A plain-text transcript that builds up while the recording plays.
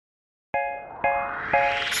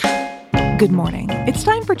Good morning. It's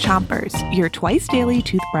time for Chompers, your twice-daily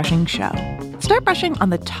toothbrushing show. Start brushing on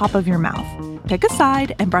the top of your mouth. Pick a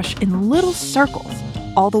side and brush in little circles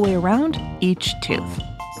all the way around each tooth.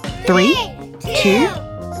 3, 2,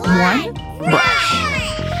 1,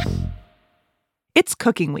 brush. It's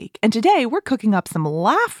cooking week, and today we're cooking up some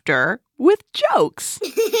laughter with jokes.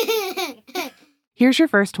 Here's your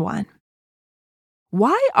first one.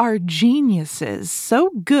 Why are geniuses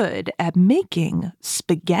so good at making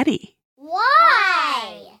spaghetti?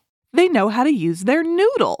 Why? They know how to use their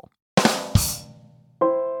noodle.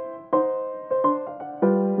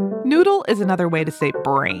 Noodle is another way to say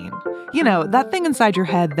brain. You know, that thing inside your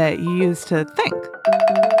head that you use to think.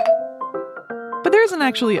 But there isn't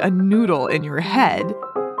actually a noodle in your head.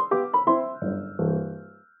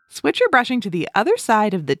 Switch your brushing to the other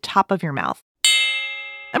side of the top of your mouth.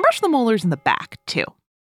 And brush the molars in the back, too.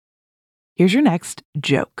 Here's your next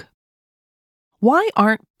joke. Why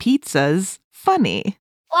aren't pizzas funny?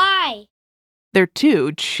 Why? They're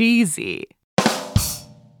too cheesy.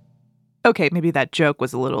 Okay, maybe that joke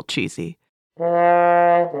was a little cheesy.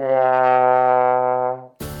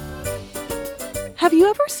 Have you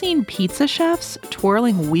ever seen pizza chefs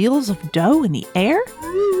twirling wheels of dough in the air?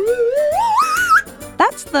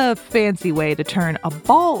 That's the fancy way to turn a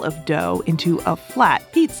ball of dough into a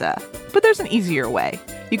flat pizza. But there's an easier way.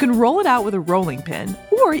 You can roll it out with a rolling pin,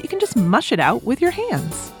 or you can just mush it out with your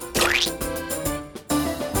hands.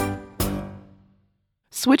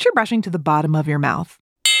 Switch your brushing to the bottom of your mouth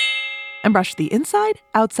and brush the inside,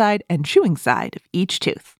 outside, and chewing side of each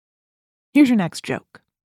tooth. Here's your next joke.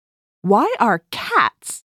 Why are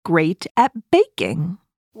cats great at baking?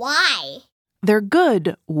 Why? They're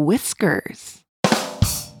good whiskers.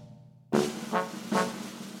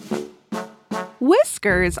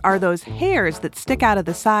 Whiskers are those hairs that stick out of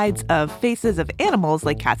the sides of faces of animals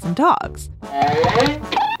like cats and dogs.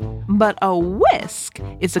 But a whisk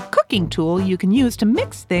is a cooking tool you can use to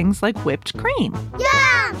mix things like whipped cream.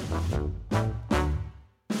 Yeah!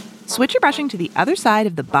 Switch your brushing to the other side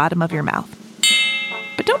of the bottom of your mouth.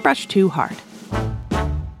 But don't brush too hard.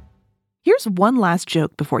 Here's one last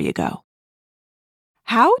joke before you go.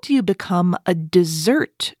 How do you become a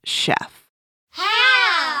dessert chef?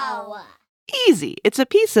 How? Easy. It's a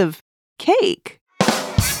piece of cake.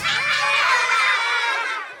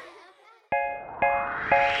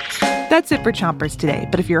 That's it for Chompers today,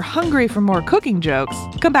 but if you're hungry for more cooking jokes,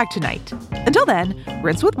 come back tonight. Until then,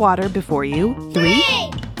 rinse with water before you 3,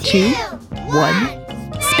 2, 1,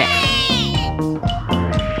 spit.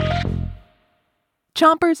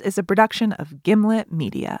 Chompers is a production of Gimlet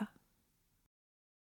Media.